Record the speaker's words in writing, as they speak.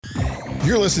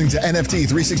You're listening to NFT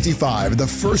 365, the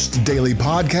first daily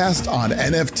podcast on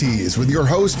NFTs with your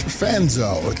host,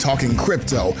 Fanzo, talking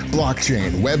crypto, blockchain,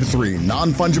 Web3,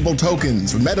 non-fungible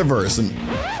tokens, metaverse, and...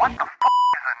 What the is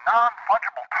a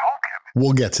non-fungible token?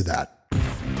 We'll get to that.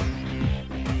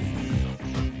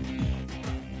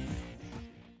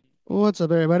 What's up,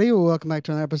 everybody? Welcome back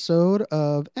to another episode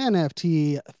of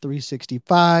NFT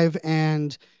 365.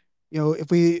 And, if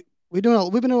we've been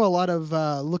doing a lot of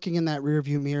looking in that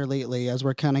rearview mirror lately as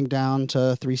we're counting down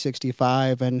to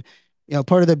 365. And,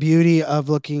 part of the beauty of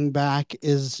looking back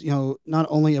is, not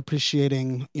only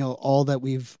appreciating, all that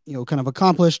we've, kind of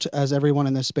accomplished as everyone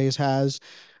in this space has,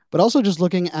 but also just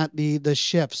looking at the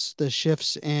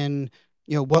shifts in,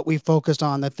 what we focused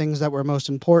on, the things that were most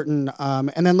important,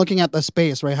 and then looking at the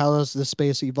space, right? How has the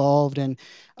space evolved? And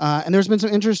there's been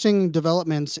some interesting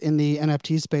developments in the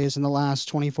NFT space in the last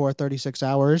 24, 36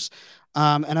 hours.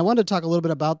 And I wanted to talk a little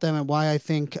bit about them and why I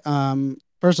think,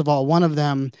 first of all, one of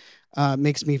them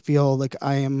makes me feel like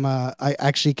I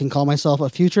actually can call myself a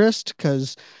futurist,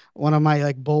 because one of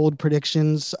my bold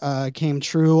predictions came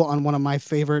true on one of my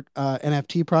favorite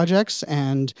NFT projects,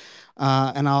 and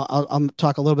I'll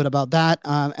talk a little bit about that.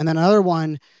 And then another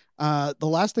one, the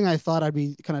last thing I thought I'd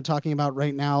be kind of talking about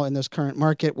right now in this current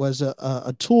market was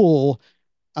a tool,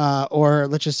 or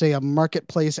let's just say a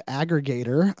marketplace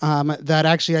aggregator, that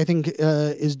actually I think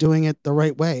is doing it the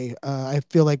right way. I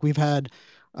feel like we've had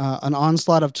an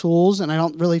onslaught of tools, and I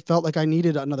don't really felt like I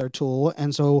needed another tool.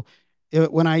 And so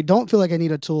when I don't feel like I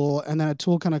need a tool, and then a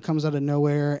tool kind of comes out of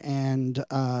nowhere and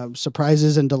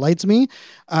surprises and delights me,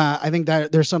 I think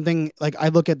that there's something, like, I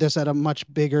look at this at a much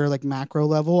bigger, macro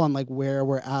level on where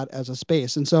we're at as a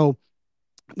space. And so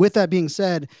with that being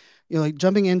said,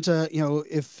 jumping into,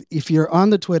 if you're on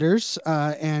the Twitters,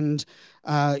 and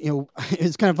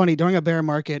it's kind of funny during a bear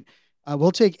market,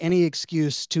 we'll take any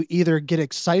excuse to either get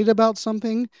excited about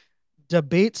something,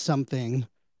 debate something,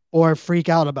 or freak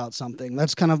out about something.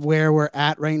 That's kind of where we're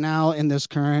at right now in this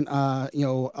current,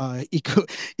 ecosphere,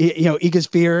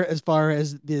 as far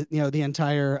as the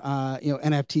entire,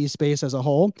 NFT space as a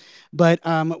whole. But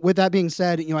with that being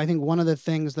said, I think one of the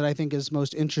things that I think is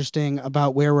most interesting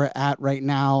about where we're at right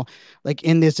now,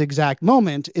 in this exact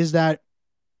moment, is that,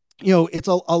 it's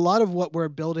a lot of what we're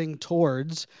building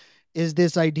towards is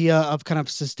this idea of kind of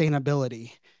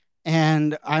sustainability.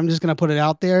 And I'm just going to put it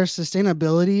out there.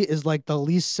 Sustainability is the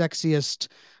least sexiest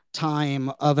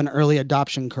time of an early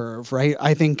adoption curve, right?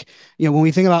 I think, when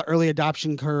we think about early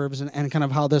adoption curves and kind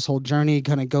of how this whole journey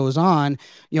kind of goes on,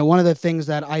 one of the things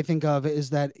that I think of is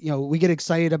that, we get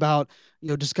excited about,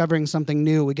 discovering something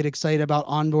new. We get excited about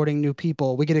onboarding new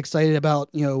people. We get excited about,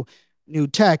 new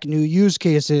tech, new use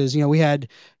cases. We had,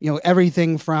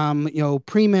 everything from,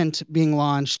 pre-mint being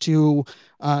launched to,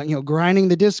 grinding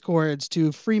the discords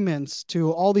to free mints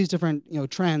to all these different,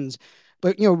 trends.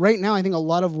 But, right now, I think a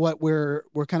lot of what we're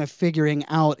kind of figuring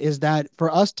out is that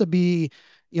for us to be,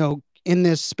 in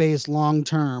this space long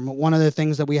term, one of the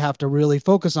things that we have to really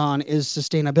focus on is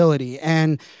sustainability.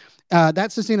 And that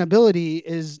sustainability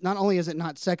is, not only is it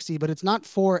not sexy, but it's not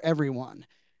for everyone.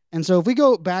 And so if we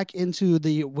go back into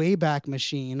the Wayback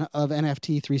Machine of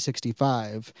NFT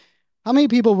 365, how many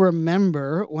people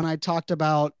remember when I talked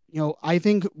about, I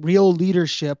think real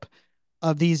leadership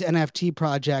of these NFT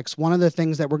projects, one of the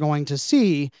things that we're going to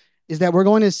see is that we're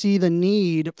going to see the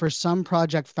need for some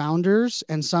project founders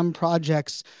and some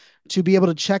projects to be able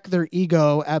to check their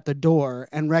ego at the door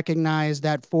and recognize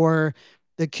that for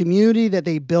the community that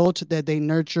they built, that they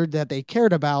nurtured, that they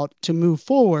cared about to move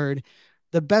forward,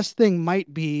 the best thing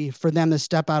might be for them to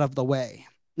step out of the way.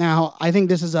 Now, I think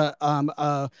this is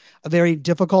a very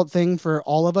difficult thing for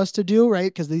all of us to do,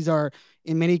 right? Because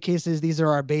in many cases, these are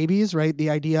our babies, right? The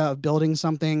idea of building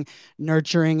something,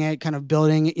 nurturing it, kind of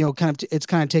building, it's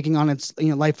kind of taking on its,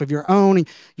 life of your own.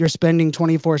 You're spending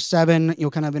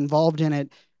 24/7, kind of involved in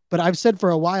it. But I've said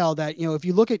for a while that, if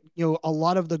you look at, a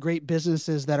lot of the great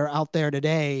businesses that are out there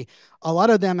today, a lot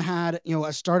of them had,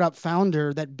 a startup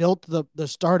founder that built the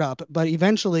startup, but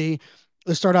eventually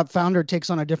the startup founder takes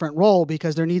on a different role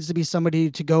because there needs to be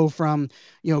somebody to go from,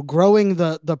 growing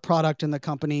the product in the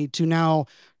company to now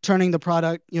turning the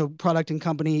product and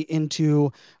company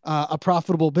into a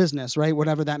profitable business, right?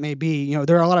 Whatever that may be.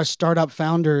 There are a lot of startup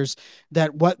founders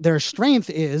that what their strength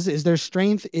is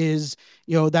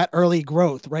that early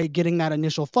growth, right? Getting that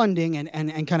initial funding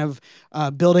and kind of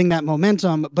building that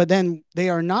momentum. But then they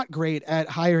are not great at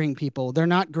hiring people. They're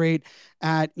not great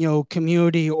at,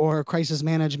 community or crisis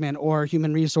management or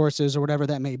human resources or whatever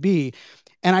that may be.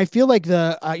 And I feel like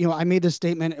I made this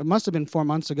statement, it must have been 4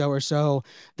 months ago or so,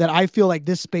 that I feel like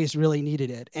this space really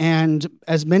needed it. And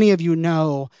as many of you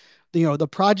know, the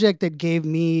project that gave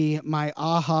me my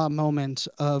aha moment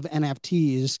of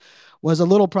NFTs was a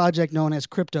little project known as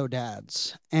Crypto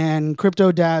Dads. And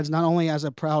Crypto Dads, not only as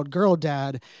a proud girl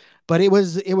dad, but it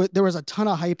was there was a ton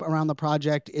of hype around the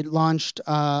project. It launched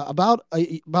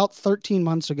about 13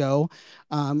 months ago.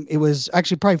 It was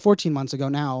actually probably 14 months ago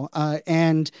now.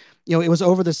 And it was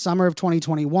over the summer of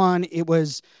 2021. It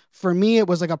was, for me, it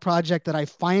was like a project that I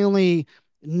finally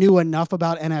knew enough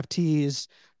about NFTs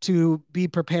to be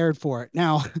prepared for it.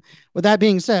 Now, with that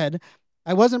being said,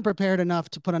 I wasn't prepared enough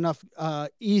to put enough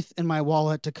ETH in my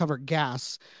wallet to cover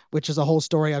gas, which is a whole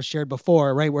story I've shared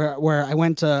before, right? Where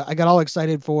I got all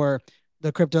excited for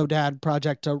the Crypto Dad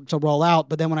project to roll out,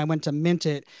 but then when I went to mint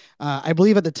it, I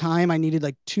believe at the time I needed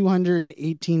like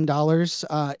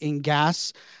 $218 in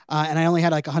gas, and I only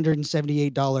had like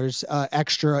 $178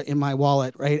 extra in my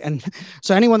wallet, right? And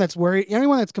so anyone that's worried,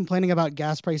 anyone that's complaining about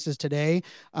gas prices today,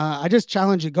 I just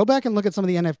challenge you, go back and look at some of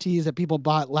the NFTs that people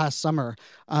bought last summer.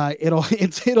 It'll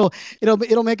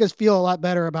make us feel a lot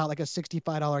better about like a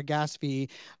 $65 gas fee.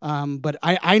 But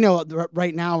I know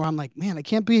right now where I'm like, man, I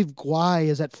can't believe Guai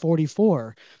is at 44.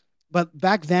 But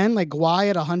back then, like Guai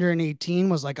at 118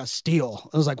 was like a steal.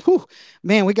 It was like, whew,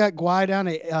 man, we got Guai down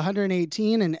at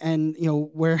 118, and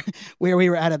where where we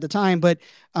were at the time. But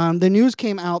the news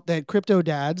came out that Crypto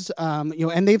Dads,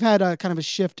 and they've had a kind of a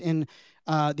shift in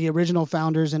the original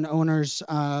founders and owners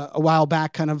a while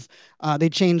back. Kind of they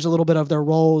changed a little bit of their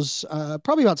roles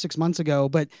probably about 6 months ago,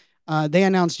 but. They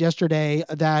announced yesterday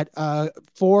that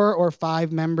 4 or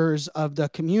 5 members of the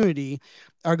community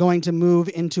are going to move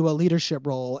into a leadership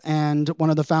role, and one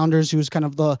of the founders, who's kind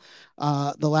of the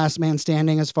last man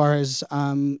standing as far as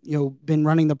been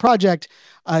running the project,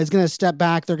 is going to step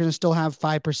back. They're going to still have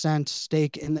 5%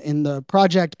 stake in the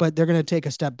project, but they're going to take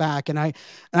a step back. And I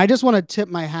just want to tip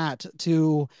my hat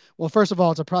to, well, first of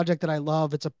all, it's a project that I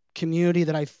love. It's a community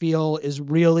that I feel is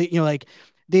really, like,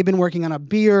 they've been working on a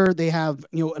beer. They have,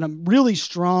 a really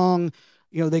strong,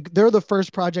 they're the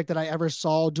first project that I ever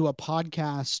saw do a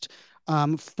podcast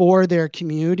for their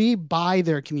community, by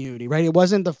their community, right? It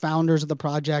wasn't the founders of the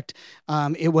project.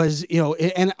 It was,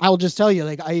 and I'll just tell you,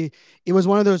 it was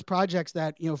one of those projects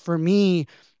that, for me,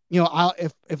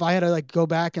 if I had to like go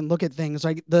back and look at things,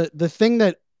 like the thing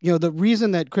that, the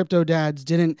reason that Crypto Dads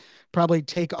didn't probably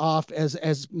take off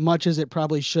as much as it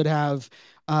probably should have,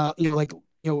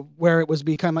 where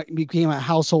it became a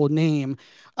household name,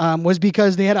 was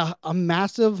because they had a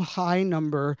massive high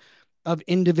number of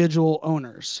individual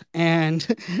owners. And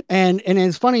and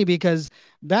it's funny because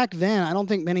back then I don't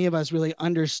think many of us really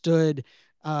understood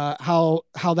how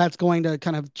that's going to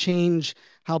kind of change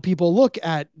how people look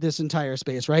at this entire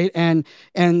space, right? And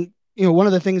one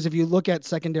of the things, if you look at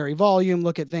secondary volume,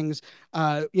 look at things,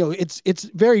 it's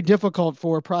very difficult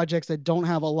for projects that don't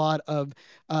have a lot of,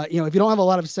 if you don't have a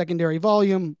lot of secondary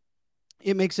volume,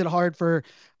 it makes it hard for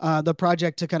the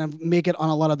project to kind of make it on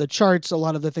a lot of the charts, a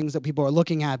lot of the things that people are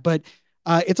looking at. But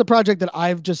it's a project that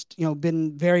I've just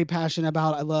been very passionate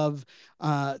about. I love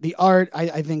the art.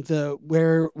 I think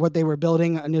what they were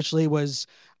building initially was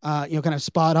kind of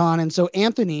spot on. And so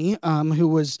Anthony, who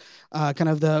was kind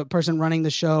of the person running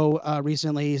the show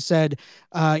recently, said,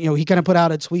 he kind of put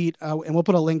out a tweet, and we'll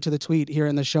put a link to the tweet here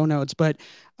in the show notes. But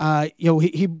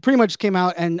he pretty much came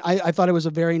out, and I thought it was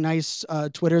a very nice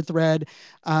Twitter thread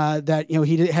that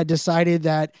he had decided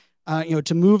that.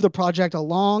 To move the project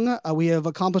along, we have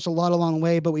accomplished a lot along the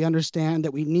way, but we understand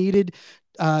that we needed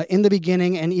in the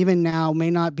beginning and even now may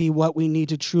not be what we need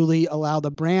to truly allow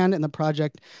the brand and the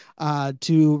project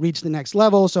to reach the next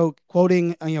level. So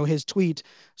quoting his tweet,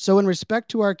 so in respect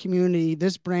to our community,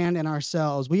 this brand and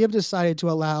ourselves, we have decided to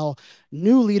allow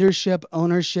new leadership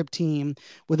ownership team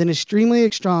with an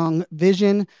extremely strong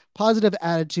vision, positive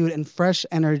attitude, and fresh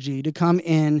energy to come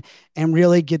in and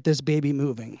really get this baby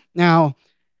moving. Now,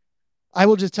 I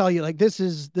will just tell you, like, this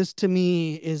to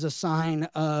me is a sign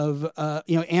of,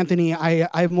 Anthony. I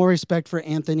have more respect for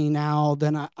Anthony now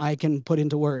than I can put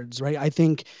into words, right? I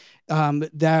think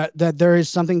that there is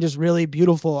something just really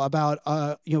beautiful about,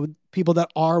 people that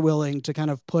are willing to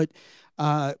kind of put,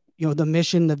 the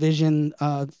mission, the vision,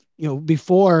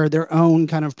 before their own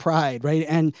kind of pride, right?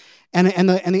 And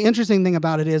the interesting thing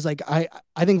about it is, like, I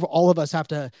think for all of us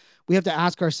we have to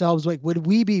ask ourselves, like, would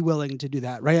we be willing to do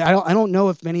that, right? I don't know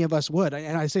if many of us would,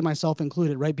 and I say myself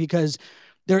included, right? Because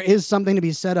there is something to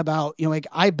be said about, like,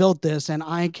 I built this and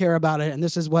I care about it, and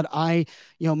this is what my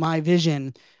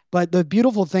vision. But the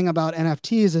beautiful thing about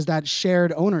NFTs is that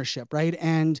shared ownership, right?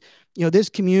 And this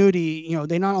community,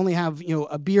 they not only have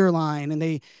a beer line, and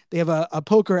they have a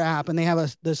poker app, and they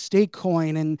have the stake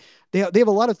coin, and they have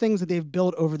a lot of things that they've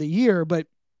built over the year. But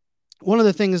one of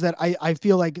the things that I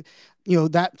feel like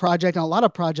that project and a lot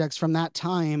of projects from that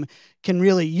time can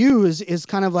really use is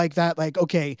kind of like that, like,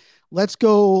 okay, let's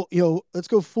go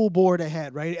full board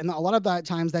ahead, right? And a lot of that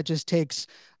times that just takes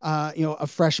a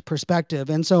fresh perspective.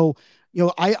 And so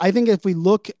I think if we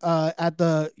look at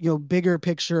the bigger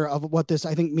picture of what this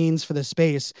I think means for the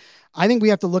space, I think we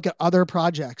have to look at other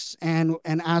projects and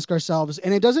ask ourselves,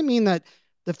 and it doesn't mean that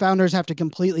the founders have to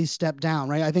completely step down,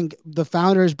 right? I think the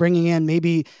founders bringing in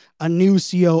maybe a new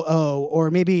COO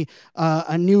or maybe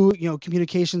a new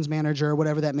communications manager or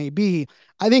whatever that may be.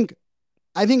 I think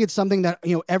it's something that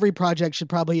every project should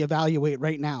probably evaluate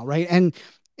right now, right? And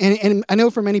I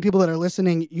know for many people that are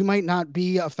listening, you might not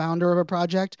be a founder of a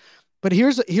project, but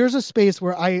here's a space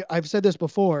where I've said this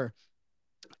before.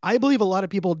 I believe a lot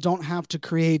of people don't have to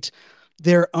create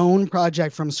their own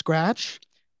project from scratch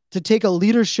to take a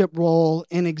leadership role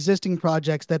in existing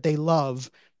projects that they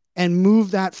love and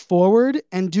move that forward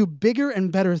and do bigger and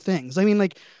better things. I mean,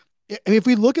 like, if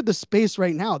we look at the space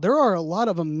right now, there are a lot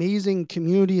of amazing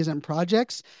communities and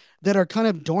projects that are kind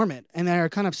of dormant and that are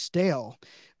kind of stale.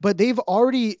 But they have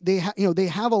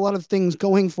a lot of things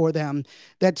going for them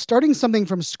that starting something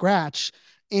from scratch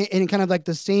in kind of like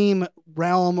the same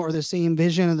realm or the same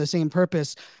vision or the same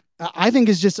purpose, I think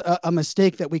is just a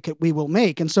mistake that we will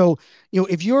make. And so,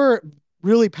 if you're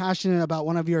really passionate about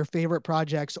one of your favorite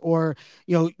projects, or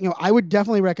I would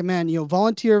definitely recommend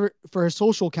volunteer for a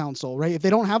social council, right? If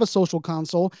they don't have a social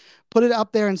council, put it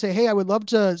up there and say, hey, I would love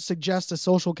to suggest a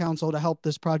social council to help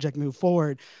this project move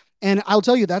forward. And I'll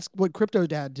tell you, that's what Crypto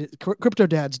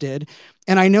Dads did.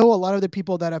 And I know a lot of the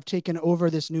people that have taken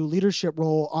over this new leadership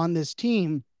role on this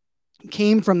team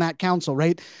came from that council,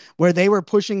 right? Where they were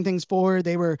pushing things forward.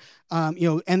 They were, and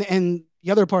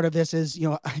the other part of this is,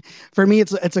 for me,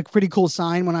 it's a pretty cool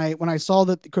sign when I saw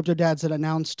that the Crypto Dads had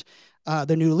announced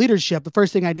the new leadership. The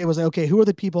first thing I did was, okay, who are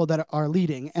the people that are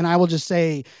leading? And I will just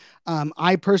say,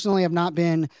 I personally have not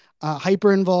been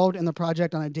hyper involved in the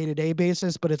project on a day-to-day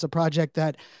basis, but it's a project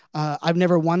that I've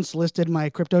never once listed my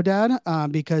Crypto Dad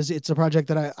because it's a project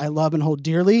that I love and hold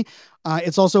dearly.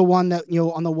 It's also one that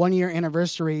on the 1 year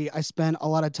anniversary, I spent a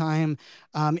lot of time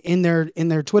in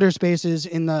their Twitter Spaces,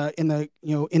 in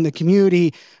the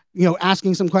community,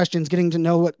 asking some questions, getting to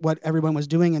know what everyone was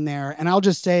doing in there. And I'll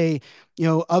just say,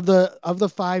 of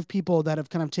the 5 people that have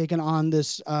kind of taken on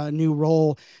this new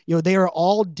role, they are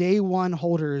all day one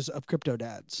holders of Crypto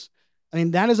Dads. I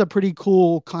mean, that is a pretty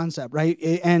cool concept, right?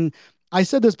 And I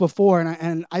said this before,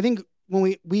 and I think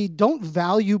when we don't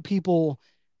value people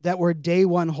that were day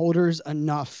one holders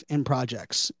enough in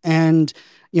projects. And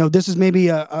this is maybe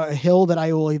a hill that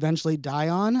I will eventually die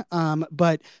on.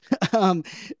 But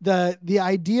the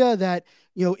idea that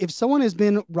if someone has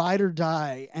been ride or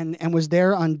die and was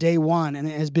there on day one and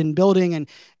has been building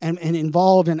and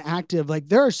involved and active, like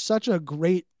there is such a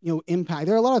great impact.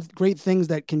 There are a lot of great things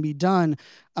that can be done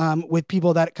with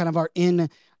people that kind of are in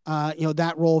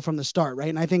that role from the start, right?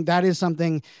 And I think that is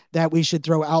something that we should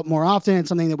throw out more often. It's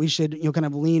something that we should kind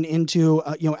of lean into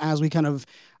as we kind of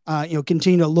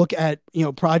continue to look at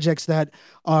projects that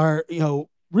are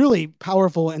really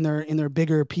powerful in their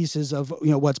bigger pieces of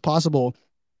what's possible.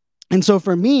 And so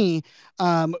for me,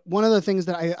 one of the things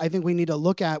that I think we need to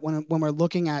look at when we're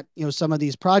looking at some of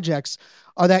these projects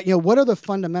are that what are the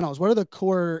fundamentals, what are the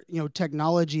core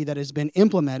technology that has been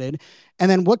implemented, and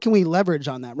then what can we leverage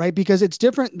on that, right? Because it's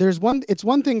different. It's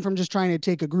one thing from just trying to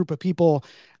take a group of people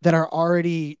that are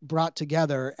already brought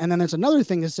together, and then there's another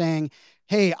thing to saying,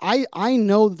 hey, I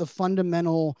know the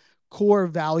fundamental core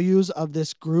values of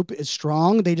this group is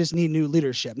strong. They just need new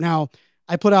leadership. Now,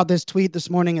 I put out this tweet this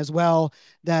morning as well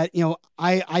that,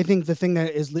 I think the thing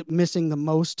that is missing the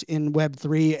most in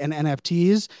Web3 and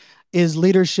NFTs is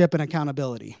leadership and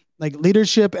accountability. Like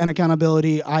leadership and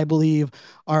accountability, I believe,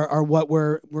 are what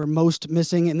we're most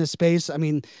missing in this space. I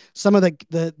mean, some of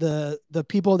the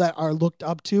people that are looked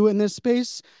up to in this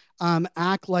space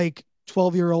act like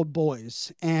 12-year-old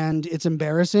boys, and it's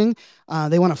embarrassing.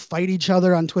 They want to fight each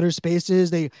other on Twitter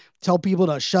Spaces. They tell people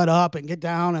to shut up and get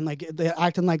down, and like they're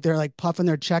acting like they're like puffing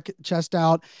their chest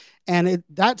out. And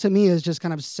that to me is just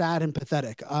kind of sad and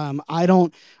pathetic.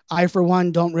 I for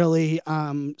one don't really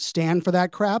stand for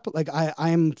that crap. Like I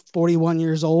am 41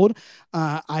 years old.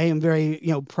 I am very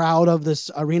proud of this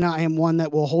arena. I am one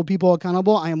that will hold people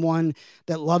accountable. I am one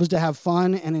that loves to have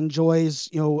fun and enjoys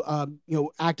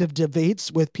active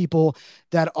debates with people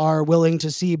that are willing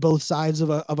to see both sides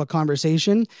of a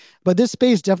conversation. But this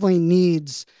space definitely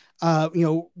needs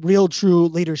real true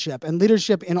leadership, and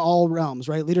leadership in all realms,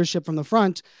 right? Leadership from the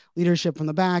front, leadership from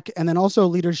the back, and then also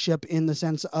leadership in the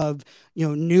sense of,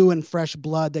 new and fresh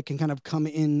blood that can kind of come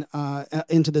in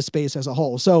into the space as a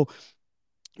whole. So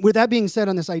with that being said,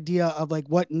 on this idea of like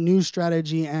what new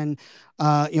strategy and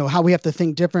how we have to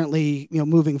think differently,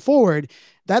 moving forward,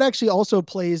 that actually also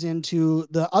plays into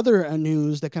the other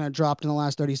news that kind of dropped in the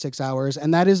last 36 hours,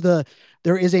 and that is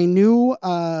there is a new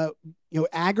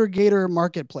aggregator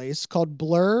marketplace called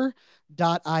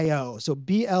Blur.io. So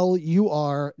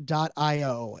BLUR.io.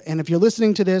 And if you're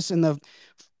listening to this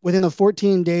within the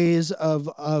 14 days of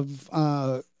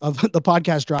the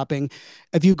podcast dropping,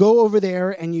 if you go over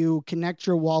there and you connect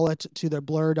your wallet to the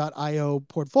Blur.io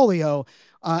portfolio,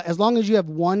 as long as you have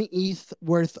one ETH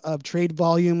worth of trade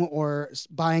volume or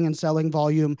buying and selling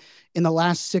volume in the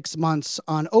last 6 months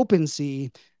on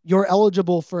OpenSea, you're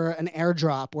eligible for an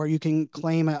airdrop where you can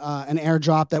claim an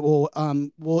airdrop that will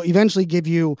eventually give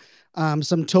you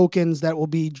some tokens that will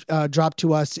be dropped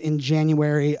to us in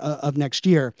January of next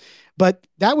year. But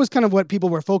that was kind of what people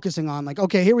were focusing on. Like,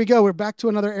 okay, here we go. We're back to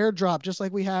another airdrop, just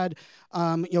like we had,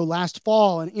 last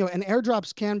fall. And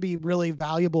airdrops can be really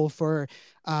valuable for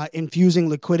infusing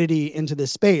liquidity into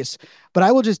this space. But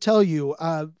I will just tell you,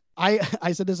 I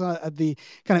said this at the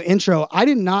kind of intro. I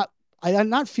did not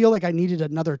feel like I needed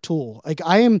another tool. Like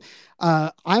I'm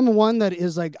one that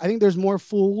is like, I think there's more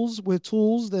fools with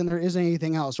tools than there is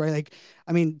anything else, right? Like,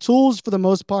 I mean, tools for the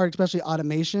most part, especially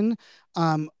automation.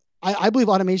 Um, I believe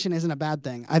automation isn't a bad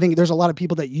thing. I think there's a lot of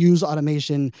people that use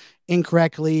automation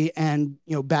incorrectly and,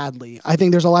 badly. I think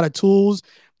there's a lot of tools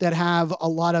that have a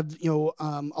lot of,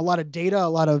 a lot of data, a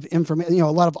lot of information,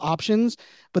 a lot of options,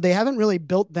 but they haven't really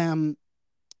built them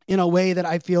in a way that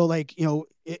I feel like,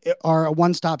 are a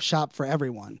one-stop shop for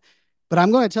everyone. But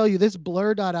I'm going to tell you this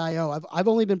Blur.io, I've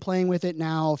only been playing with it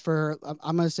now for,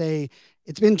 I'm going to say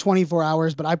it's been 24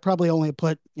 hours, but I probably only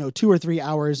put, 2 or 3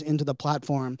 hours into the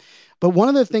platform. But one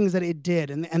of the things that it did,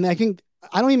 and I think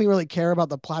I don't even really care about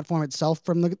the platform itself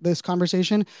from this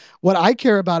conversation. What I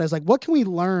care about is like, what can we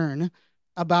learn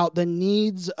about the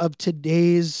needs of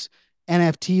today's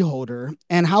NFT holder,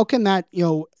 and how can that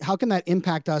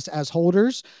impact us as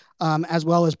holders, as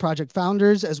well as project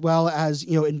founders, as well as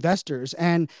investors.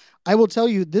 And I will tell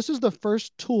you, this is the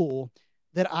first tool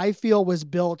that I feel was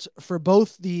built for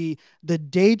both the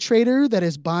day trader that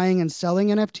is buying and selling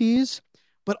NFTs,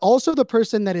 but also the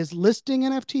person that is listing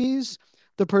NFTs,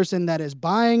 the person that is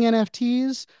buying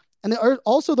NFTs, and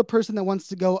also the person that wants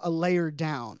to go a layer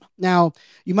down. Now,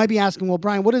 you might be asking, well,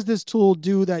 Brian, what does this tool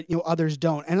do that others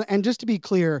don't? And just to be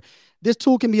clear, this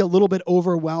tool can be a little bit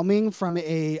overwhelming from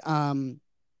a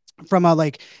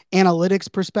like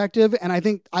analytics perspective. And I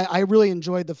think I really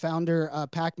enjoyed the founder,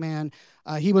 Pac-Man.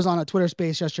 He was on a Twitter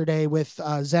space yesterday with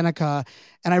Zeneca,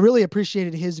 and I really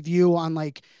appreciated his view on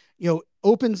like,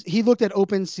 he looked at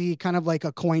OpenSea kind of like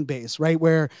a Coinbase, right?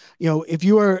 Where, if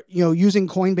you are, using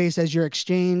Coinbase as your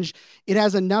exchange, it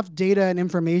has enough data and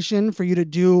information for you to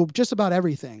do just about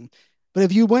everything. But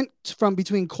if you went from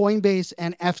between Coinbase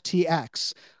and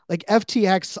FTX, like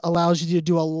FTX allows you to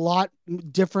do a lot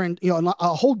different,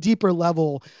 a whole deeper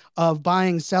level of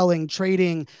buying, selling,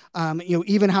 trading,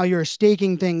 even how you're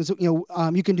staking things. You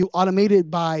can do automated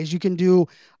buys, you can do,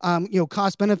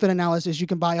 cost benefit analysis, you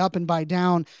can buy up and buy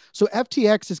down. So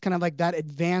FTX is kind of like that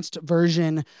advanced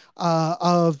version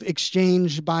of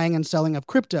exchange buying and selling of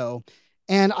crypto.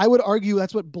 And I would argue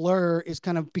that's what Blur is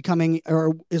kind of becoming,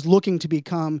 or is looking to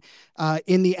become,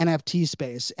 in the NFT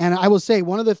space. And I will say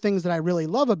one of the things that I really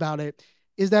love about it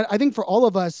is that I think for all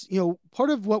of us,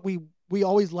 part of what we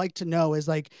always like to know is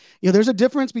like, there's a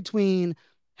difference between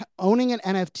owning an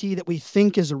NFT that we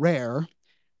think is rare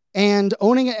and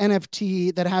owning an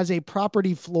NFT that has a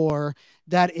property floor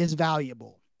that is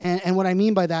valuable. And what I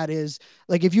mean by that is,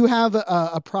 like, if you have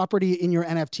a property in your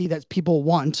NFT that people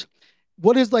want,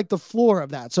 what is like the floor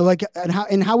of that? So like,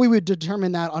 and how we would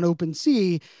determine that on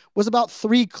OpenSea was about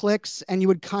 3 clicks, and you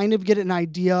would kind of get an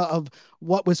idea of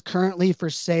what was currently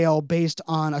for sale based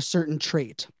on a certain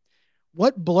trait.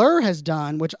 What Blur has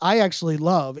done, which I actually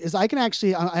love, is I can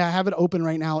actually, I have it open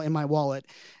right now in my wallet.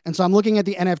 And so I'm looking at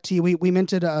the NFT. We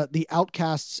minted the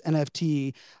Outcasts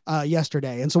NFT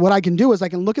yesterday. And so what I can do is I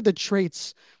can look at the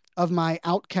traits of my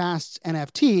Outcasts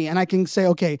NFT, and I can say,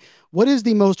 okay, what is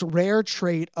the most rare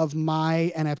trait of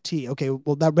my NFT? Okay,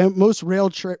 well, that most rare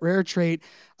trait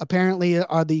apparently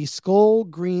are the skull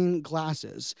green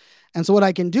glasses. And so what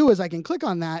I can do is I can click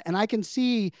on that, and I can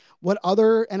see what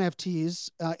other NFTs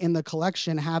in the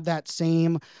collection have that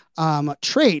same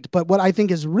trait. But what I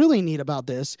think is really neat about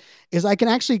this is I can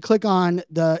actually click on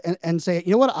and say,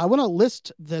 you know what, I want to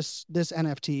list this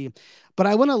NFT, but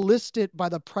I want to list it by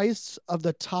the price of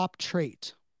the top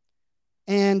trait.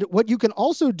 And what you can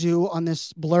also do on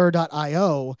this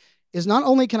Blur.io is not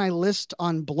only can I list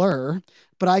on Blur,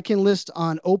 but I can list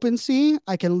on OpenSea,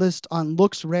 I can list on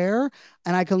Looks Rare,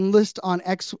 and I can list on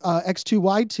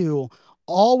X2Y2,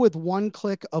 all with one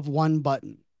click of one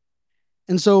button.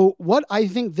 And so what I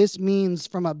think this means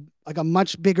from a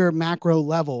much bigger macro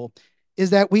level is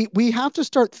that we have to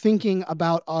start thinking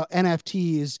about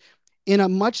NFTs in a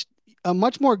much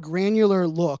more granular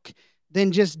look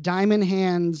than just diamond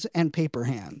hands and paper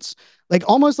hands. Like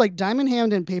almost like diamond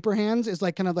hand and paper hands is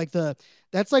like kind of like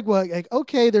that's like what like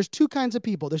okay, there's two kinds of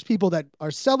people. There's people that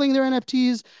are selling their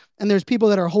NFTs and there's people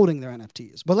that are holding their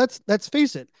NFTs. But let's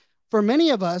face it, for many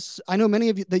of us, I know many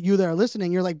of you that are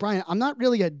listening, you're like, Brian, I'm not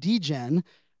really a degen,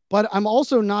 but I'm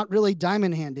also not really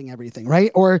diamond handing everything, right?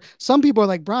 Or some people are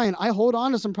like, Brian, I hold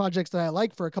on to some projects that I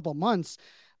like for a couple months,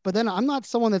 but then I'm not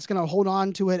someone that's going to hold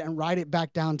on to it and ride it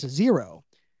back down to zero.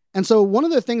 And so one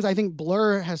of the things I think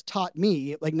Blur has taught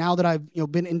me, like now that I've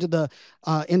been into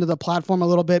the platform a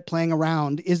little bit, playing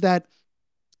around, is that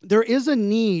there is a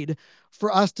need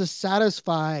for us to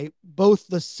satisfy both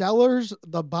the sellers,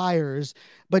 the buyers,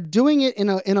 but doing it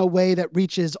in a way that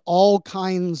reaches all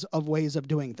kinds of ways of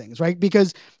doing things, right?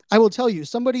 Because I will tell you,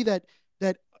 somebody that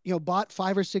bought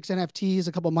 5 or 6 NFTs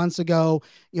a couple months ago,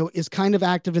 is kind of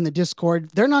active in the Discord.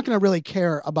 They're not going to really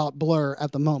care about Blur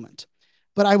at the moment.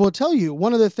 But I will tell you,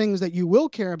 one of the things that you will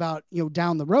care about,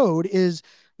 down the road is,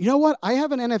 you know what? I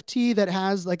have an NFT that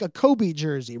has like a Kobe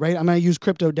jersey, right? I'm going to use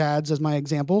Crypto Dads as my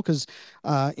example because,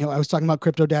 I was talking about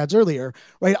Crypto Dads earlier,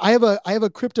 right? I have a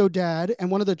Crypto Dad, and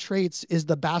one of the traits is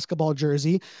the basketball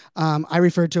jersey. I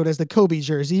refer to it as the Kobe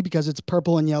jersey because it's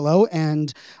purple and yellow,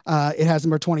 and it has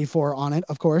number 24 on it,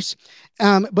 of course.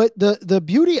 But the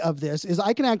beauty of this is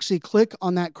I can actually click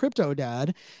on that Crypto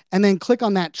Dad and then click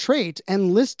on that trait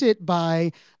and list it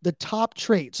by the top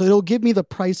trait. So it'll give me the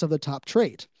price of the top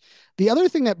trait. The other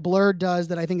thing that Blur does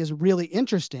that I think is really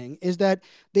interesting is that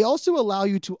they also allow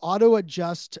you to auto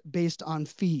adjust based on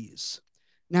fees.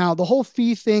 Now, the whole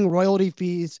fee thing, royalty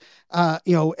fees,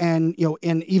 and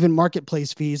even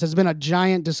marketplace fees has been a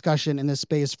giant discussion in this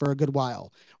space for a good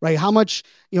while, right? How much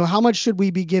should we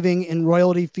be giving in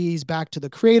royalty fees back to the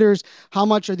creators? How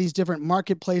much are these different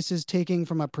marketplaces taking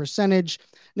from a percentage?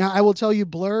 Now, I will tell you,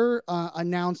 Blur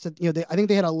announced that I think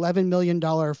they had $11 million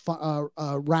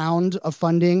round of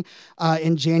funding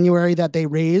in January that they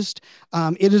raised.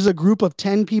 It is a group of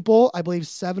 10 people. I believe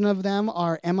 7 of them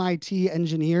are MIT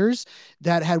engineers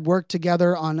that had worked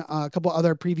together on a couple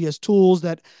other previous tools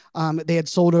that they had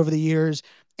sold over the years.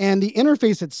 And the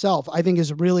interface itself, I think,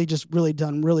 is really just really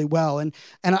done really well. And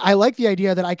I like the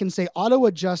idea that I can say auto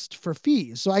adjust for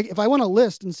fees. So if I want to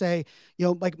list and say,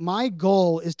 like my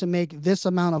goal is to make this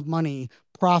amount of money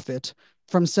profit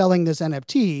from selling this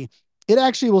NFT, it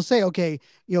actually will say, okay,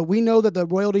 we know that the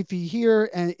royalty fee here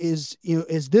is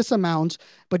this amount,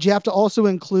 but you have to also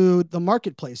include the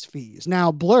marketplace fees.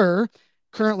 Now, Blur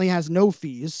currently has no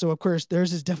fees, so of course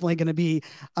theirs is definitely going to be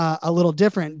a little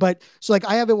different. But so like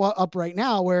I have it up right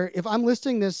now, where if I'm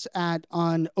listing this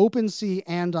on OpenSea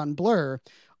and on Blur,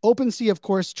 OpenSea of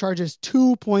course charges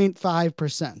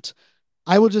 2.5%.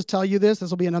 I will just tell you this.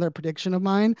 This will be another prediction of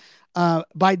mine.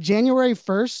 By January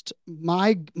 1st,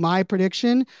 my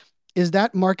prediction is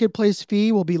that marketplace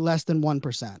fee will be less than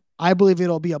 1%. I believe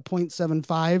it'll be a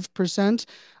 0.75%.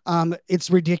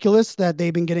 It's ridiculous that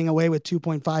they've been getting away with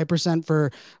 2.5%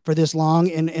 for this long,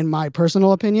 in my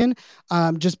personal opinion.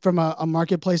 Just from a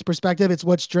marketplace perspective, it's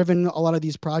what's driven a lot of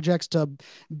these projects to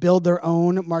build their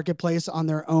own marketplace on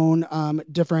their own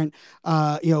different,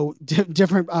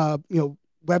 different,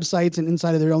 websites and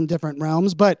inside of their own different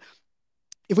realms. But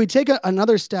if we take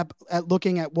another step at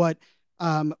looking at what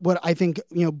I think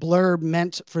Blur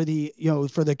meant for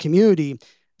the community,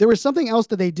 there was something else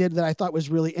that they did that I thought was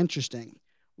really interesting.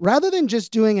 Rather than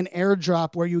just doing an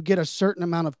airdrop where you get a certain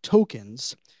amount of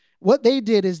tokens, what they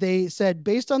did is they said,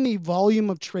 based on the volume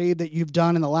of trade that you've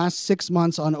done in the last 6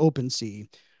 months on OpenSea,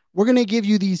 we're going to give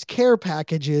you these care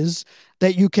packages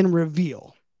that you can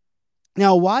reveal.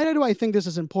 Now, why do I think this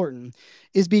is important?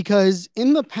 Is because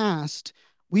in the past,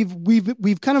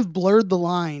 we've kind of blurred the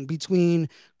line between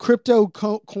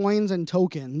coins and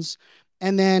tokens,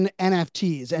 and then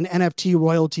NFTs and NFT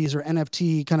royalties or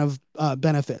NFT kind of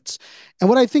benefits. And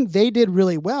what I think they did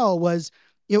really well was,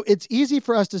 it's easy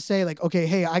for us to say like, okay,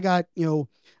 hey, I got, I'm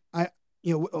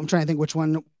trying to think which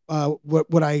one,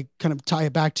 what I kind of tie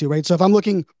it back to, right? So if I'm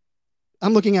looking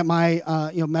at my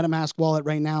MetaMask wallet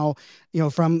right now,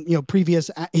 from previous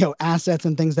assets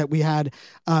and things that we had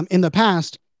in the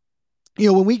past.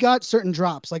 When we got certain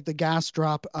drops, like the gas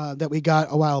drop that we got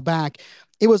a while back,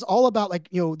 it was all about like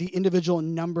the individual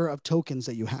number of tokens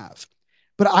that you have.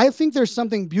 But I think there's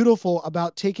something beautiful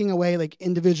about taking away like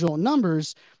individual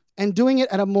numbers and doing it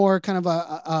at a more kind of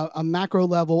a macro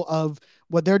level of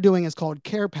what they're doing is called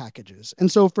care packages.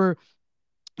 And so for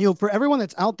everyone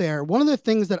that's out there, one of the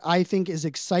things that I think is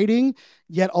exciting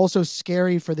yet also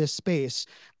scary for this space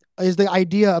is the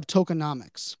idea of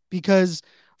tokenomics. Because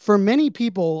for many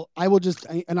people, and I'm just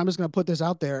going to put this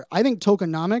out there, I think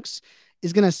tokenomics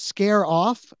is going to scare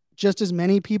off just as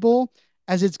many people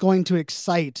as it's going to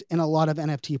excite in a lot of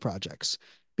NFT projects.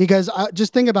 Because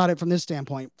just think about it from this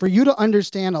standpoint. For you to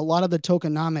understand a lot of the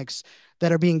tokenomics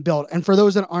that are being built, and for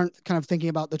those that aren't kind of thinking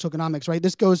about the tokenomics, right,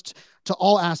 this goes to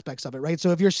all aspects of it, right?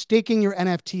 So if you're staking your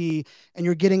NFT and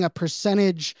you're getting a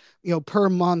percentage, per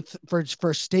month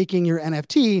for staking your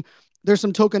NFT, there's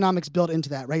some tokenomics built into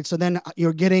that, right? So then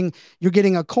you're getting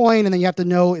a coin, and then you have to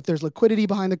know if there's liquidity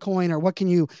behind the coin, or what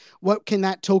can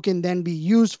that token then be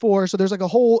used for. So there's like a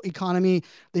whole economy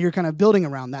that you're kind of building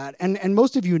around that. And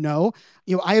most of I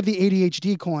have the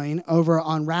ADHD coin over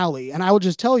on Rally, and I will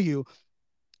just tell you,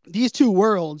 these two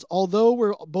worlds, although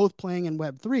we're both playing in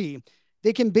Web3,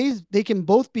 they can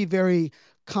both be very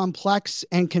complex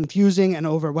and confusing and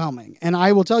overwhelming. And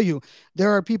I will tell you,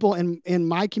 there are people in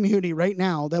my community right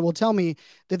now that will tell me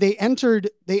that they entered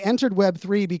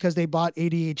Web3 because they bought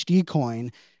ADHD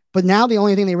coin. But now the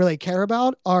only thing they really care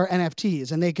about are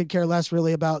NFTs, and they could care less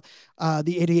really about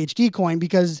the ADHD coin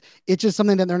because it's just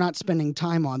something that they're not spending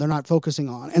time on, they're not focusing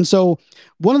on. And so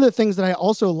one of the things that I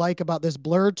also like about this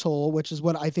blur tool, which is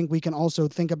what I think we can also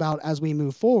think about as we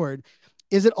move forward,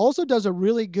 is it also does a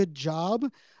really good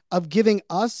job of giving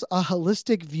us a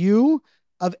holistic view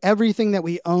of everything that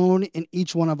we own in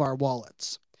each one of our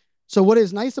wallets. So what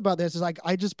is nice about this is, like,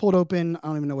 I just pulled open, I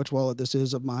don't even know which wallet this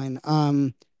is of mine.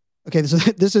 Okay,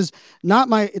 this is not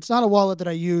it's not a wallet that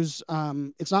I use.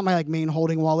 It's not my like main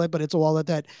holding wallet, but it's a wallet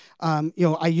that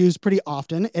I use pretty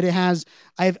often.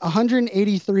 I have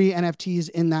 183 NFTs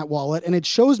in that wallet, and it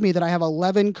shows me that I have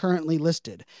 11 currently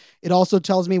listed. It also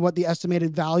tells me what the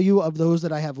estimated value of those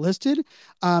that I have listed.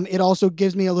 It also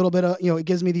gives me a little bit of, it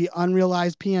gives me the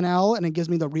unrealized P&L, and it gives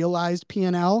me the realized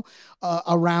P&L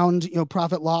around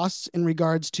profit loss in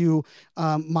regards to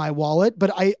my wallet.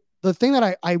 But the thing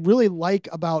that I really like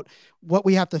about what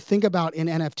we have to think about in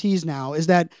NFTs now is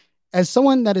that, as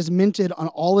someone that is minted on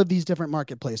all of these different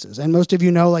marketplaces, and most of you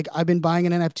know, like, I've been buying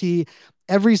an NFT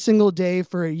every single day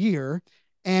for a year,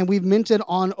 and we've minted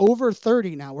on over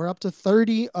 30 now. We're up to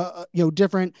 30,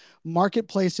 different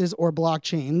marketplaces or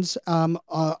blockchains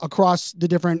across the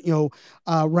different,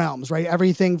 realms, right?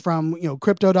 Everything from,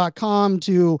 crypto.com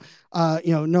to,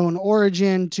 known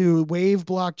origin to Wave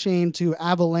blockchain to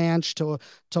Avalanche to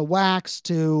Wax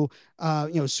to,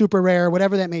 super rare,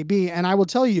 whatever that may be. And I will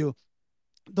tell you,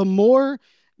 the more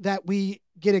that we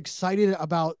get excited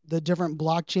about the different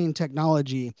blockchain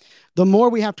technology, the more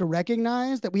we have to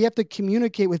recognize that we have to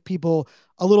communicate with people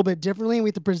a little bit differently, and we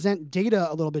have to present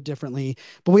data a little bit differently.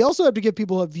 But we also have to give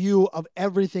people a view of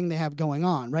everything they have going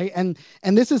on, right? And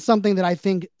this is something that I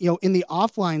think, in the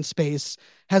offline space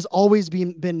has always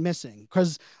been missing.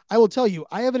 Because I will tell you,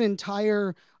 I have an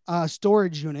entire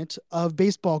storage unit of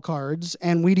baseball cards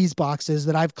and Wheaties boxes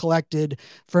that I've collected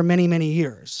for many, many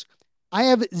years. I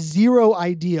have zero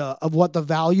idea of what the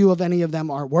value of any of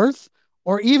them are worth,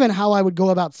 or even how I would go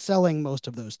about selling most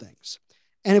of those things.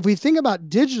 And if we think about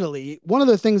digitally, one of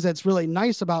the things that's really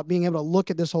nice about being able to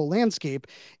look at this whole landscape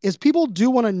is people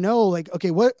do want to know, like,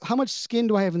 okay, how much skin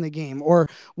do I have in the game? Or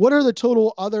what are the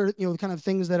total other, kind of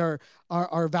things that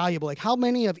are valuable? Like, how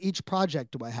many of each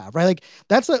project do I have? Right? Like,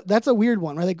 that's a weird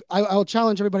one, right? Like, I'll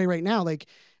challenge everybody right now. Like,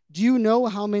 do you know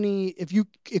how many,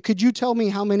 could you tell me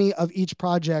how many of each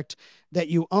project that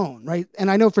you own, right?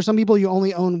 And I know for some people you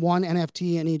only own one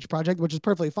NFT in each project, which is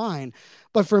perfectly fine.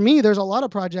 But for me, there's a lot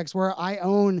of projects where I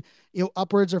own,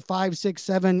 upwards of 5, 6,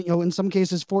 7, in some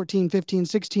cases 14, 15,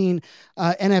 16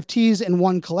 NFTs in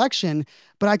one collection.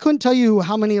 But I couldn't tell you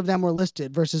how many of them were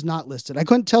listed versus not listed. I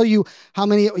couldn't tell you how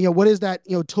many, what is that,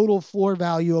 total floor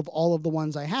value of all of the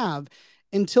ones I have,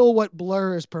 until what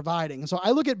Blur is providing. And so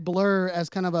I look at Blur as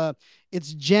kind of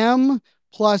it's Gem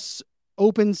plus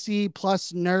OpenSea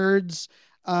plus Nerds,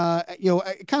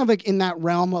 kind of like in that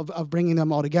realm of bringing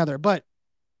them all together. But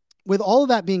with all of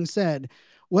that being said,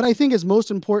 what I think is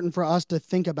most important for us to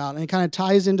think about, and it kind of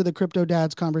ties into the Crypto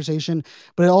Dads conversation,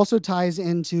 but it also ties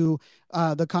into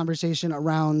the conversation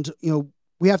around,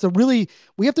 we have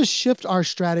to shift our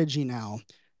strategy now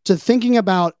to thinking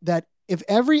about that if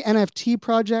every NFT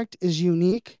project is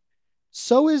unique,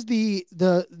 so is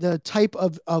the type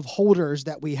of holders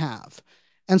that we have.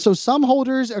 And so some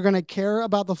holders are going to care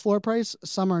about the floor price,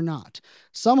 some are not.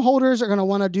 Some holders are going to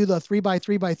want to do the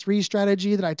 3x3x3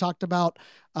 strategy that I talked about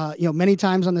many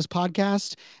times on this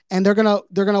podcast, and they're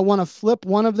gonna want to flip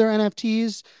one of their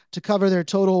NFTs to cover their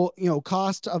total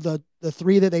cost of the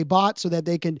three that they bought, so that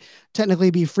they could technically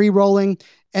be free rolling.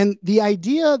 And the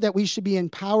idea that we should be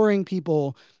empowering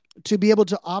people to be able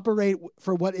to operate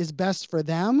for what is best for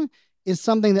them is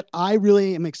something that I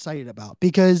really am excited about,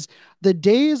 because the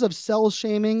days of sell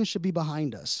shaming should be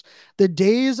behind us. The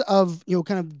days of,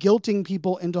 kind of guilting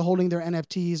people into holding their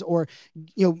NFTs, or,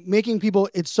 making people,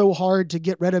 it's so hard to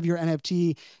get rid of your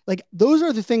NFT. Like, those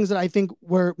are the things that I think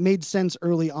were made sense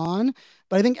early on.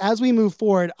 But I think as we move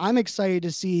forward, I'm excited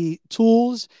to see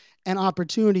tools and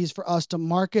opportunities for us to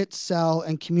market, sell,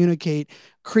 and communicate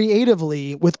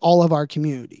creatively with all of our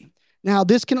community. Now,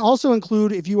 this can also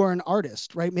include if you are an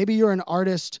artist, right? Maybe you're an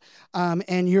artist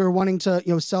and you're wanting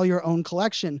to, sell your own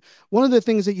collection. One of the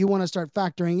things that you want to start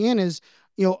factoring in is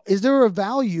there a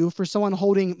value for someone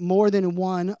holding more than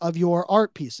one of your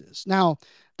art pieces? Now,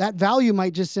 that value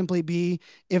might just simply be,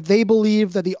 if they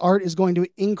believe that the art is going to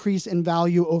increase in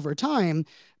value over time,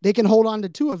 they can hold on to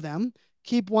two of them,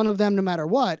 keep one of them no matter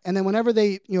what. And then whenever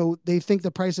they think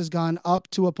the price has gone up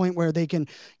to a point where they can,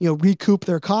 recoup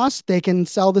their costs, they can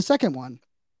sell the second one.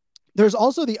 There's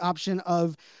also the option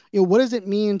of, what does it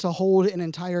mean to hold an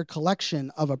entire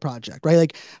collection of a project, right?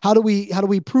 Like, how do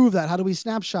we prove that? How do we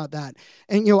snapshot that?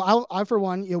 And, I for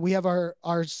one, we have our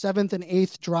 7th and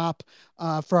 8th drop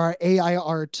for our AI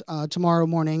art tomorrow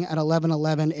morning at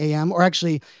 11:11 a.m. Or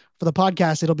actually, for the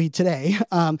podcast, it'll be today.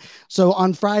 So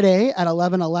on Friday at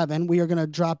 11:11, we are going to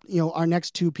drop, our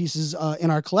next two pieces in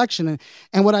our collection.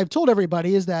 And what I've told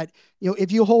everybody is that,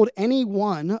 if you hold any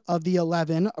one of the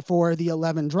 11 for the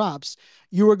 11 drops,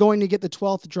 you are going to get the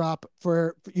 12th drop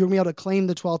you're going to be able to claim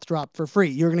the 12th drop for free.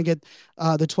 You're going to get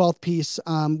the 12th piece,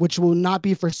 which will not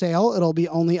be for sale. It'll be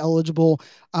only eligible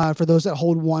for those that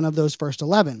hold one of those first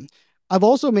 11. I've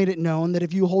also made it known that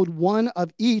if you hold one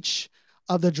of each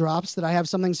of the drops, that I have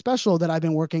something special that I've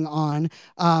been working on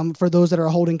for those that are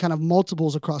holding kind of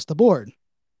multiples across the board.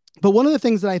 But one of the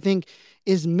things that I think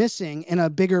is missing in a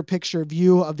bigger picture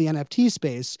view of the NFT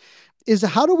space is,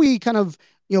 how do we kind of,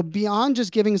 beyond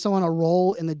just giving someone a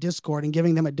role in the Discord and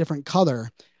giving them a different color,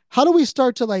 how do we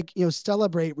start to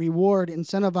celebrate, reward,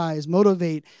 incentivize,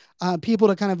 motivate people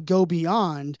to kind of go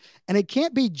beyond? And it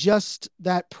can't be just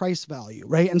that price value,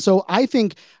 right? And so I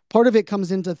think part of it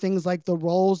comes into things like the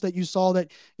roles that you saw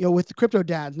that, with the crypto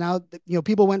dads. Now,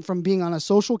 people went from being on a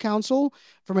social council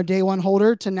from a day one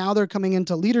holder to now they're coming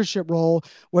into leadership role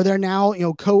where they're now,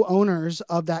 co-owners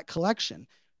of that collection.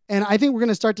 And I think we're going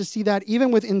to start to see that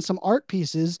even within some art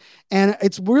pieces. And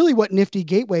it's really what Nifty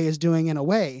Gateway is doing in a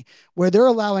way, where they're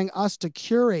allowing us to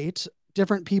curate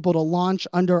different people to launch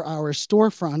under our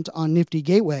storefront on Nifty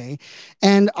Gateway.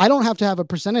 And I don't have to have a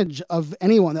percentage of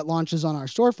anyone that launches on our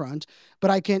storefront, but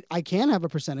I can have a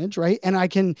percentage, right? And I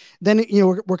can then,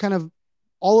 we're kind of,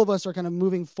 all of us are kind of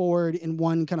moving forward in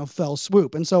one kind of fell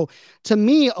swoop. And so to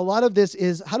me, a lot of this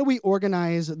is, how do we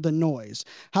organize the noise?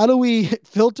 How do we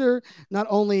filter not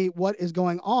only what is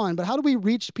going on, but how do we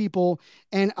reach people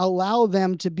and allow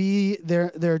them to be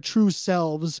their true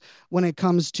selves when it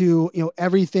comes to,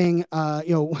 everything,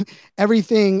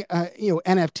 everything,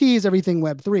 NFTs, everything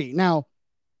Web3. Now,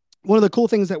 one of the cool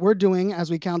things that we're doing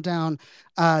as we count down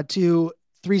to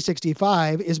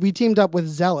 365 is we teamed up with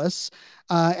Zealous.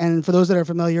 And for those that are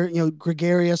familiar,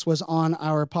 Gregarious was on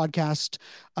our podcast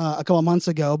a couple of months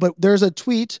ago, but there's a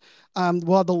tweet.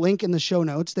 We'll have the link in the show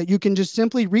notes that you can just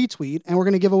simply retweet, and we're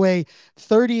going to give away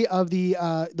 30 of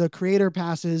the creator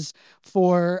passes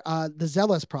for the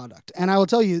Zealous product. And I will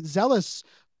tell you, Zealous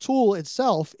tool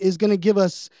itself is going to give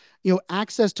us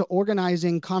access to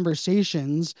organizing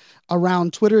conversations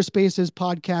around Twitter Spaces,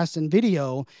 podcasts, and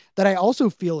video that I also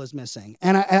feel is missing.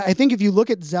 And I think if you look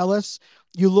at Zealous,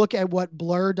 you look at what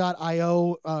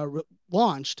Blur.io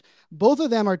launched, both of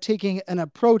them are taking an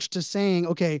approach to saying,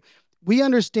 okay, we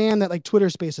understand that Twitter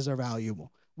Spaces are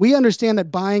valuable. We understand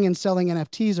that buying and selling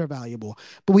NFTs are valuable,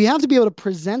 but we have to be able to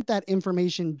present that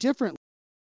information differently.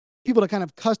 People to kind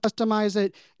of customize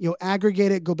it,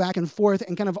 aggregate it, go back and forth,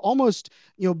 and kind of almost,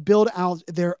 build out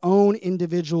their own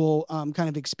individual kind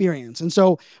of experience. And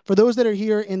so for those that are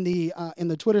here in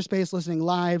the Twitter space listening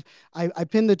live, I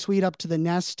pinned the tweet up to the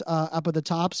nest up at the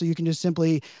top, so you can just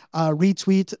simply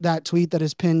retweet that tweet that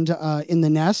is pinned in the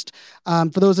nest.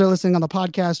 For those that are listening on the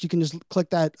podcast, you can just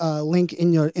click that link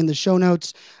in the show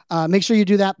notes. Make sure you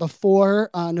do that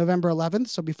before November 11th,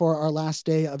 so before our last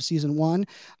day of season 1,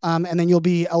 and then you'll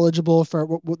be eligible eligible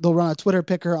for, they'll run a Twitter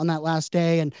picker on that last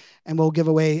day, and we'll give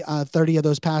away 30 of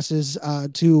those passes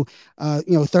to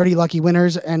 30 lucky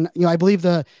winners. And I believe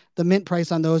the mint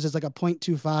price on those is like a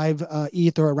 0.25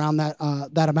 ETH or around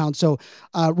that amount. So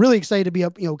really excited to be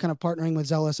kind of partnering with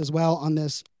Zealous as well on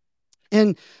this.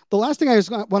 And the last thing I just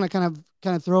want to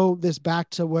kind of throw this back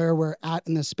to where we're at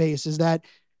in this space is that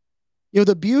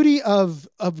the beauty of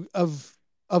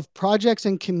projects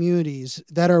and communities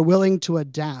that are willing to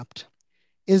adapt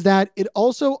is that it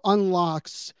also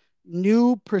unlocks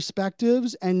new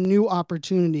perspectives and new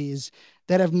opportunities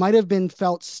that might have been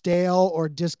felt stale or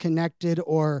disconnected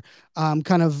or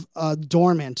kind of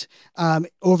dormant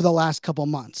over the last couple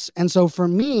months. And so for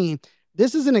me,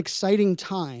 this is an exciting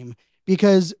time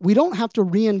because we don't have to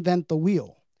reinvent the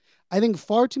wheel. I think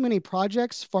far too many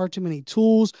projects, far too many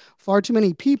tools, far too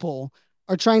many people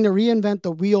are trying to reinvent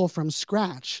the wheel from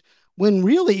scratch, when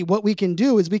really what we can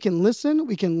do is we can listen,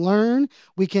 we can learn,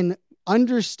 we can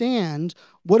understand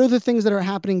what are the things that are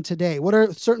happening today, what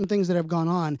are certain things that have gone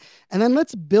on, and then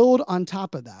let's build on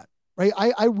top of that. Right?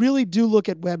 I really do look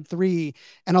at Web3,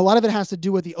 and a lot of it has to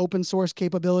do with the open source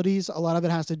capabilities. A lot of it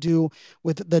has to do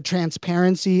with the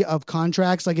transparency of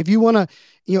contracts. Like if you want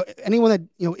to, anyone that,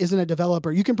 isn't a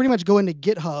developer, you can pretty much go into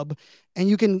GitHub and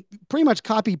you can pretty much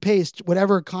copy paste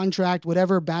whatever contract,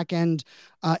 whatever backend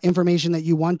information that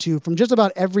you want to from just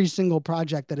about every single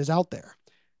project that is out there.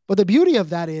 But the beauty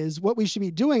of that is what we should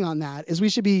be doing on that is we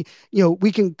should be,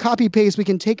 we can copy paste, we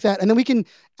can take that, and then we can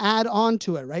add on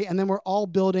to it, right? And then we're all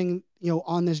building,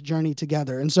 on this journey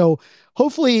together. And so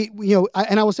hopefully,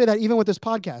 and I will say that even with this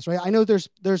podcast, right? I know there's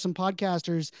some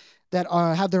podcasters that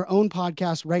have their own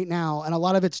podcast right now. And a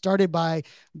lot of it started by,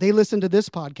 they listened to this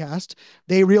podcast.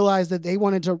 They realized that they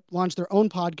wanted to launch their own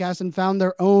podcast and found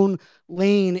their own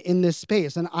lane in this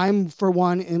space. And I'm for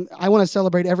one, and I want to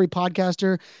celebrate every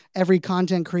podcaster, every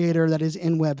content creator that is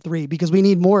in Web3, because we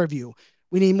need more of you.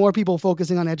 We need more people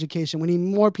focusing on education. We need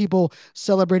more people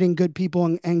celebrating good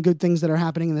people and good things that are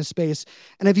happening in this space.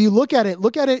 And if you look at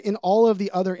it in all of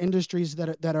the other industries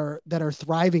that are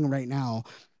thriving right now.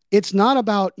 It's not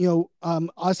about,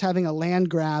 us having a land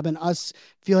grab and us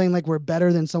feeling like we're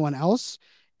better than someone else.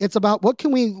 It's about what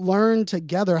can we learn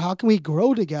together? How can we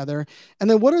grow together? And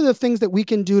then what are the things that we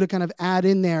can do to kind of add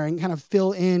in there and kind of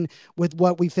fill in with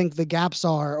what we think the gaps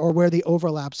are or where the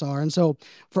overlaps are. And so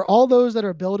for all those that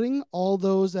are building, all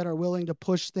those that are willing to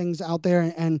push things out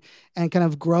there and kind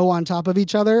of grow on top of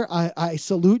each other, I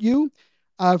salute you.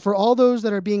 For all those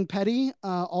that are being petty,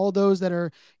 all those that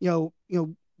are,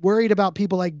 worried about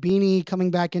people like Beanie coming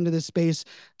back into this space,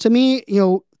 to me,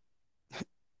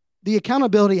 the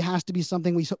accountability has to be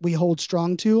something we hold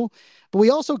strong to, but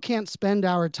we also can't spend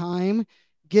our time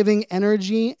giving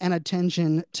energy and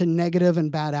attention to negative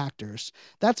and bad actors.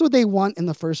 That's what they want in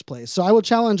the first place. So I will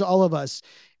challenge all of us,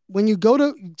 when you go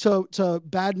to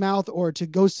badmouth or to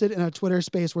go sit in a Twitter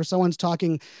space where someone's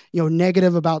talking,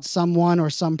 negative about someone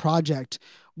or some project,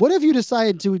 what if you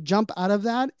decide to jump out of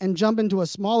that and jump into a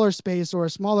smaller space or a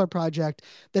smaller project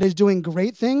that is doing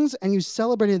great things, and you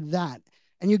celebrated that?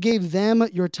 And you gave them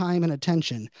your time and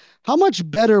attention. How much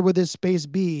better would this space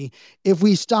be if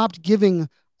we stopped giving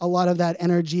a lot of that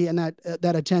energy and that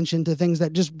attention to things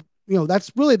that just,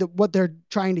 that's really what they're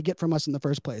trying to get from us in the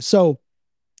first place. So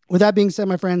with that being said,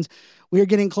 my friends, we are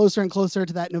getting closer and closer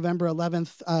to that November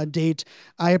 11th date.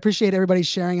 I appreciate everybody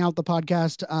sharing out the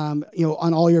podcast,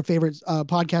 on all your favorite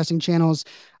podcasting channels.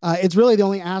 It's really the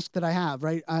only ask that I have,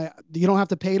 right? You don't have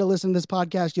to pay to listen to this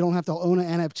podcast. You don't have to own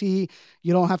an NFT.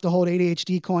 You don't have to hold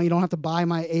ADHD coin. You don't have to buy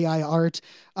my AI art.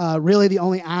 Really, the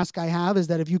only ask I have is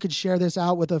that if you could share this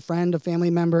out with a friend, a family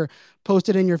member, post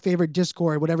it in your favorite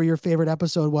Discord, whatever your favorite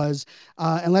episode was,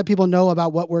 and let people know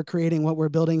about what we're creating, what we're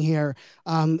building here.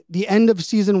 The end of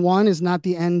season 1 is not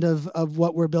the end of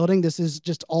what we're building. This is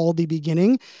just all the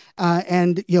beginning.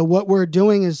 And what we're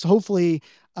doing is hopefully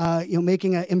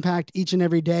making an impact each and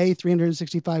every day,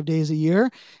 365 days a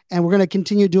year. And we're going to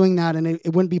continue doing that. And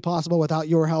it wouldn't be possible without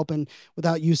your help and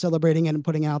without you celebrating it and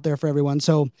putting it out there for everyone.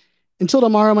 So until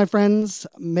tomorrow, my friends,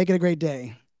 make it a great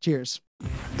day. Cheers.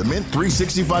 The Mint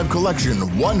 365 Collection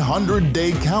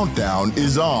 100-Day Countdown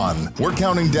is on. We're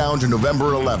counting down to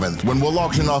November 11th, when we'll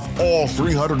auction off all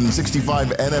 365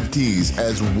 NFTs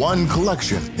as one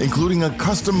collection, including a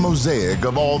custom mosaic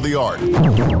of all the art.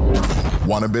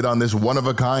 Want to bid on this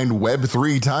one-of-a-kind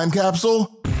Web3 time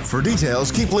capsule? For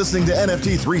details, keep listening to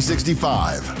NFT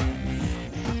 365.